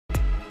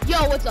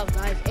Yo, what's up,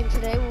 guys? And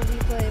today we'll be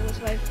playing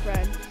with my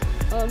friend.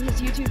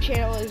 His YouTube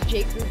channel is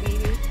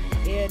Rubini,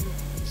 and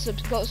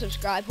go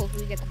subscribe.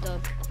 Hopefully, we get the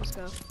dub. Let's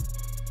go.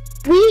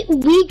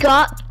 We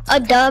got a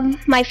dub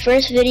my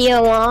first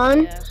video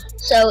on,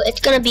 so it's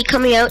gonna be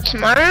coming out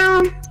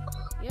tomorrow.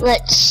 Yep.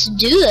 Let's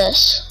do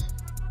this.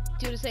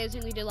 Do the same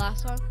thing we did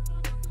last time.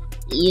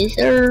 Yes,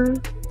 sir.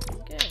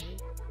 Okay.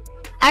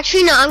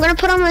 Actually, no. I'm gonna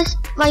put on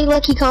my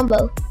lucky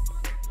combo.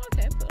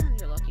 Okay, put on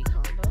your lucky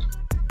combo.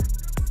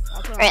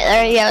 Alright,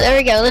 there we go. There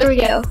we go. There we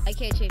go. I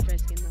can't change my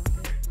skin though.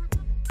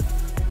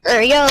 Okay. There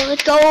we go.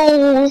 Let's go.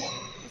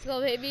 Let's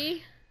go,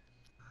 baby.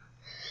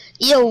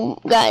 Yo,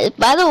 guys.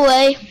 By the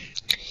way,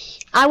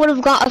 I would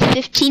have got a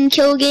 15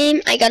 kill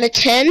game. I got a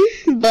 10,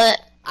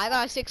 but I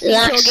got a 16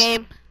 kill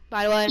game.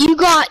 By the way, you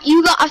got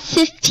a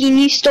 15.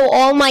 You stole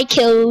all my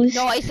kills.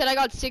 No, I said I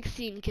got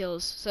 16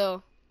 kills.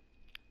 So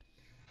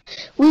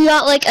we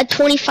got like a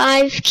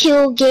 25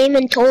 kill game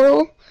in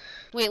total.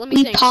 Wait, let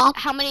me think. Popped.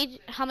 How many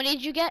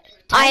did you get?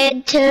 10? I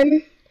had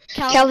 10.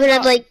 Calvin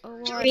had like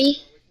 3.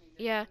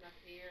 Yeah.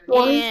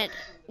 1. And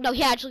no,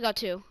 he actually got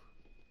 2.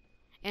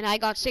 And I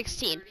got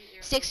 16.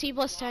 16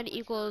 plus 10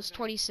 equals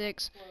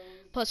 26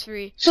 plus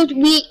 3. So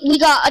we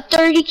got a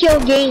 30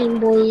 kill game,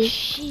 boys.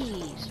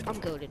 Jeez, I'm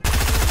goated.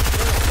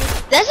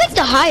 That's like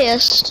the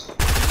highest.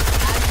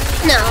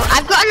 No,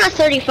 I've gotten a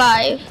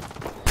 35.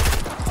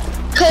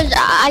 Cause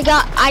I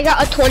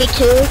got a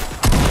 22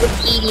 with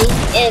PD,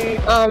 and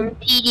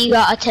PD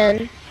got a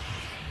 10.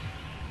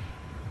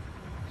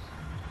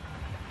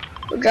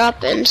 We're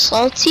dropping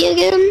salty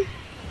again.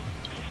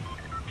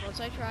 Once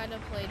I tried to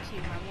play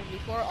Team Rebel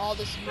before all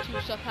this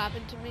YouTube stuff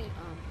happened to me,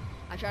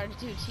 I tried to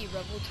do Team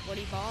Rebel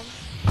 20 bombs,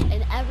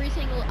 and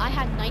I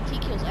had 19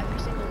 kills every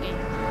single game,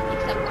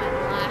 except my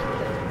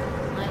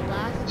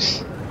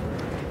last game,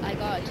 I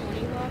got a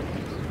 20 bomb,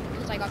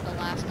 because I got the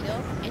last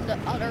kill. In the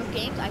other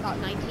games, I got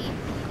 19,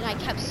 and I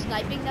kept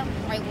sniping them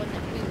right when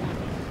we won.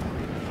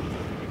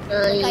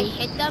 Like, I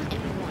hit them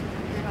and we won,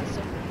 and I got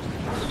so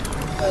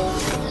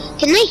much.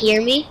 Can they hear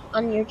me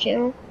on your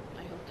channel?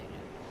 I hope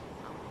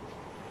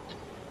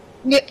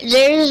they do.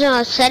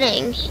 There's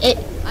settings.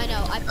 I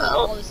know, I put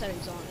all the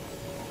settings on.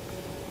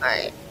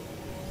 Alright.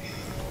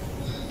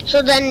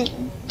 So then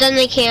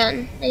they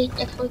can. They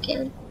definitely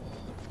can.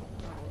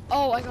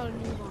 Oh, I got a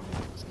new bomb.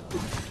 Let's go.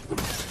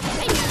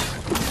 Hey,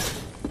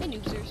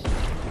 noobsers.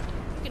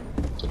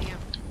 Damn.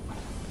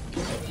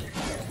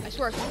 I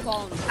swear if you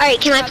fall. Alright,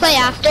 can I play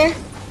after?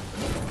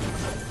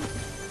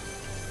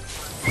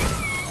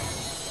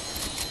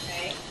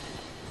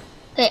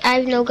 Okay, I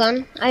have no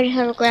gun. I just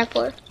have a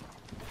grappler.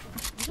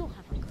 You don't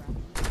have a grappler.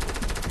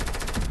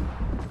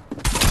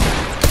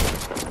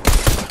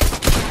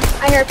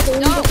 I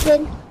harpooned the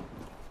kid.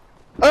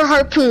 Or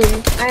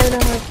harpoon. I don't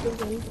know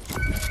harpoon.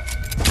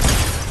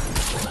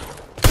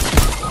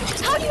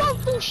 How do you have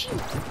full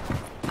shield?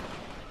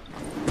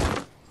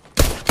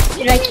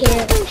 Dude, I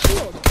can't. Full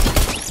shield.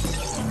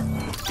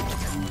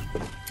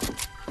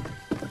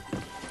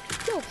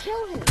 Yo,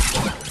 kill him.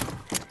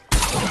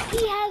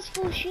 He has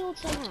full shield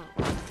somehow.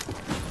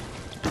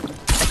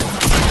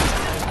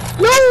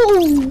 No!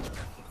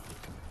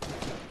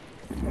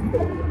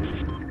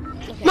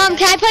 Okay, Mom,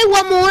 can I play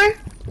one more?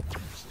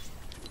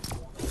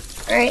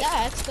 Alright.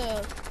 Yeah, that's the...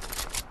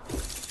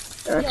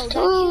 Yo, that kid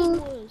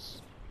was...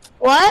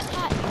 What? He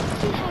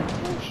had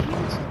full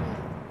shield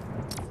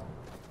somehow.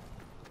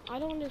 I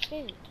don't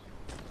understand.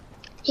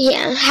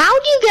 Yeah, how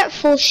do you get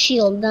full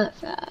shield that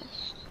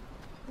fast?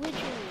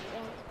 Literally,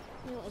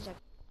 what was that?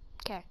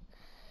 Okay.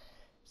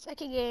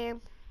 Second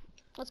game.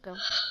 Let's go.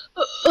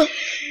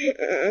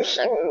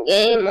 Second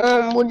game,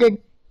 with the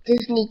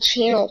Disney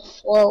Channel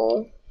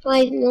flow.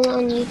 5 mil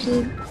on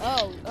YouTube.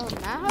 Oh,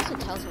 Matt has to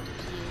tell us what to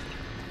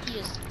do. He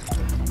just...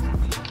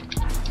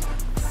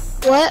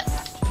 What?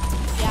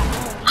 Yeah,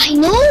 I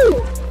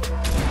know!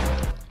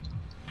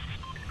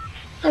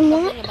 I'm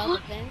not about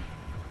the thing.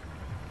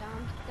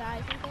 Down guy,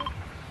 I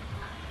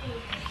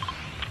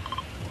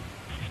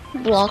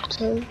think. Blocked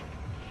him.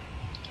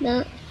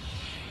 That.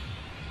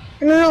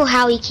 I don't know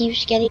how he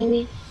keeps getting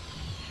me.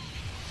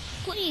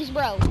 Please,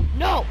 bro.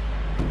 No!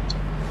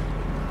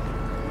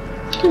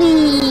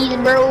 Please,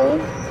 bro.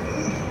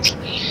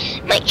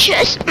 My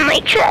chest,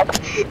 my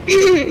chest.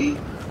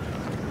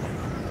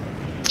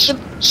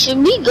 Should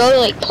we go to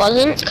like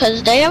Pleasant?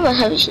 Cause they have a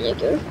heavy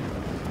sniper.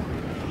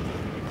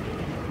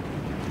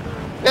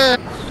 No,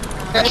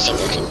 I see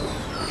nothing.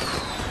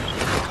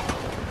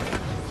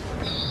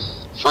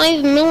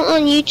 5 mil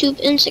on YouTube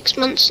in 6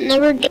 months.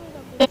 Never done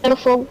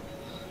before.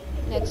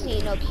 Next thing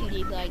you know,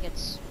 PewDiePie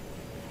gets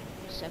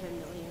 7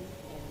 million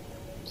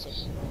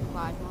in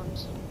 5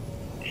 months.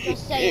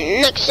 Just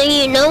saying. Next thing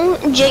you know,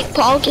 Jake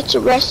Paul gets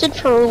arrested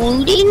for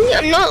looting.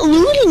 I'm not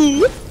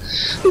looting.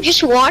 I'm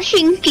just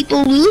watching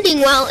people looting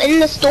while in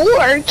the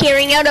store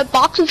carrying out a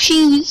box of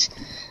shoes.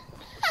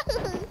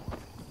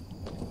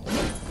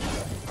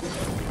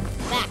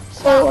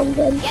 Max, Oh, I'm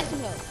dead. get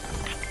some milk.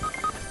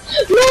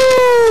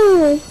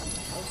 No!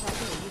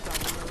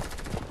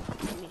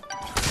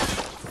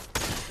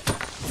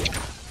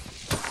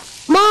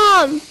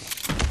 Mom!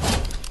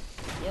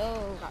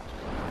 Yo, gotcha.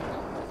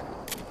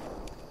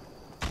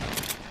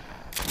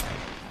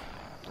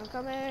 I'm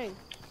coming.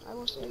 I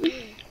will save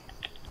you.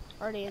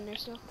 Already in there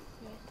still.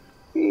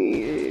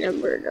 Yeah.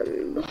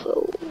 Number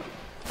 4.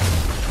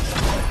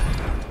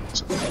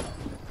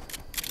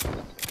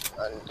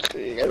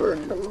 Never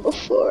number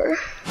 4.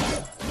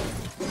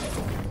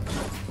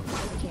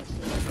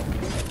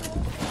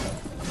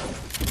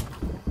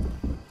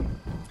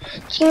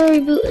 Can't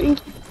reboot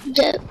and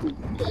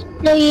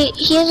no,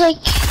 he has like.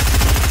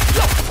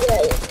 Yeah.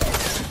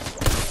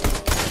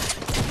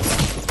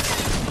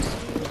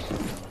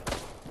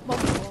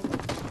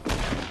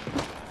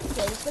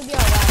 Okay, this could be our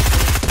last.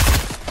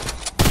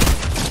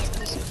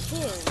 This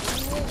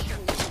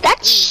kid.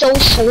 That's so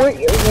short,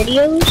 your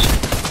videos.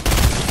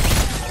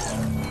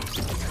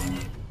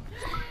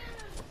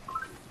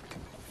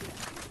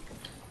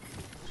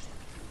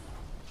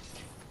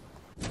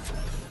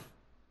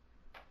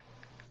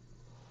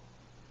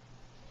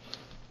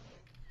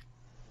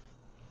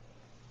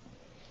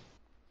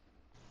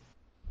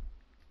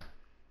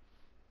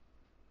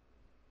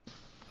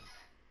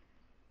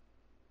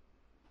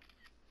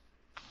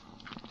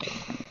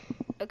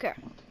 Okay.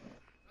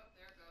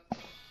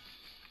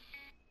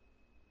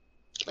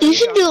 You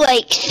should do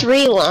like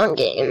 3 long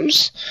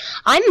games.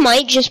 I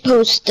might just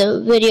post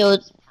the video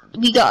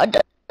we got a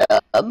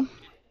dub.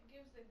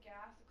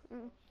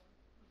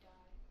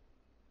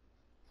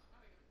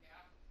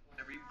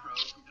 Every pro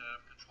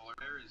controller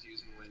there is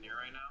using linear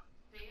right now.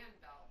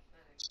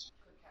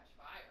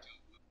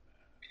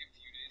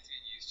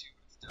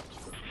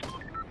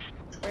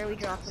 Where are we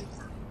dropping?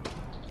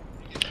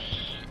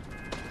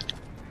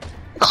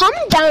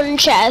 Comment down in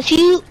chat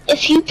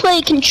if you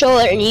play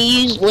controller and you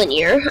use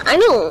linear. I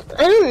don't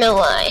know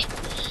why.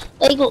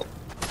 Like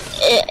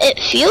it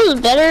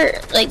feels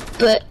better, like,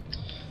 but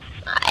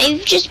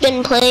I've just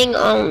been playing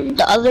on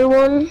the other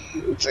one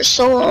for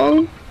so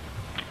long.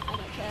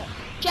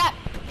 Chat.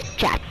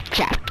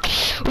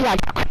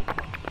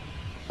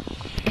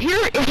 If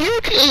you're a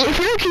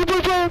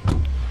keyboard player,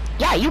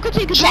 Yeah, you could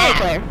say controller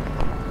player.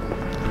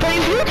 But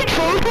if you're a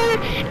controller player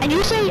and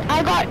you say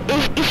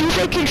if you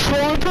say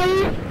controller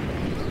player,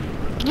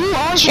 you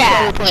are a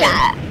controller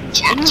player.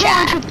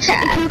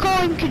 If you're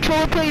calling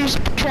controller players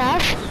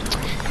trash,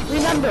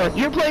 remember,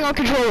 you're playing on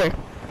controller.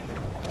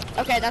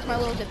 Okay, that's my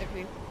little tip for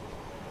you.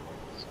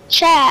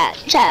 Chat.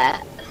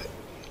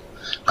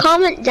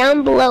 Comment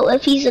down below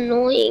if he's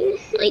annoying.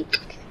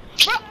 Like,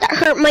 that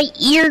hurt my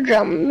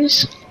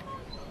eardrums.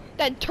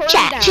 Then turn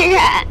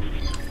Chat.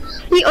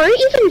 We aren't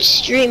even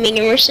streaming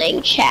and we're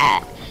saying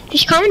chat.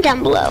 Just comment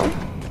down below.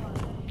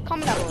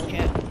 Comment down below,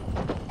 chat.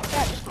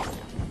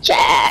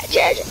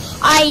 Chat.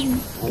 I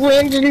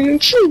landed in a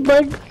tree,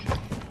 bud.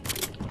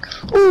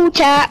 Ooh,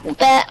 chat,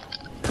 bet.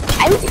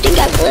 I don't think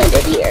I've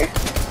landed here.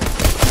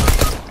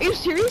 Are you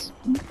serious?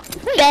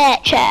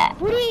 Bet, chat.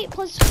 48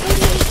 plus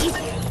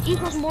 48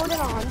 equals more than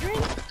 100?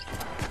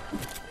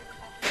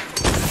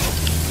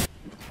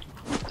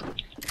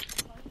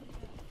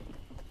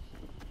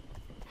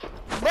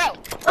 Bro!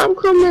 I'm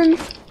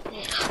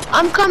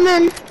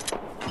coming.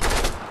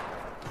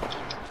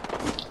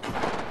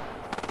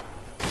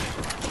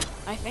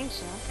 I think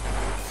so.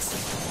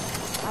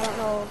 I don't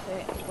know if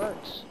it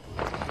works.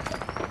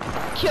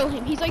 Kill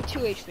him, he's like 2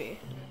 HP.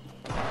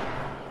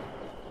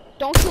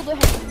 Don't kill the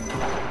henchman.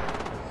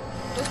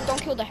 Just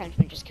don't kill the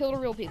henchman, just kill the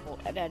real people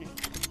and then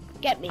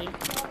get me.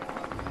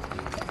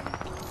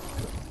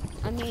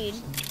 I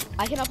mean,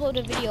 I can upload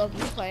a video of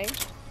you playing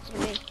to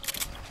me.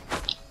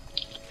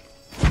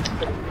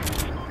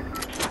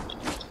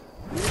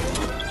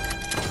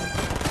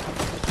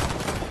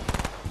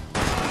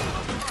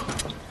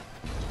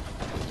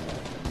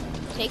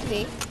 Take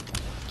me,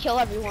 kill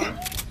everyone,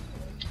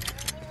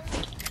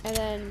 and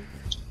then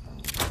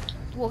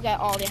we'll get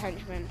all the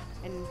henchmen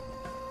and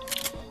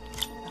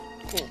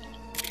cool.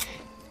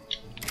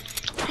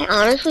 I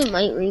honestly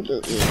might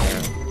reboot you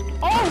now.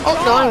 Oh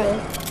God! No,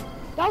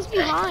 that was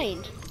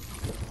behind.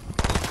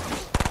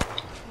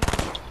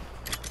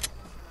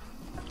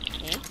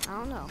 Okay, I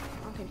don't know.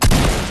 Okay,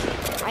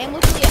 I am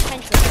literally a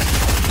henchman.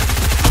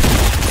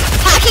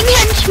 Hacking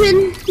henchman!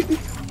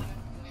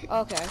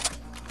 Okay.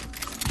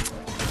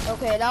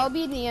 Okay, that'll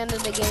be the end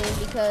of the game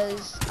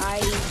because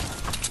I'm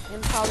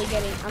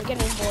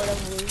getting bored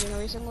of losing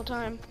every single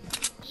time.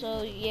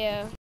 So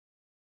yeah.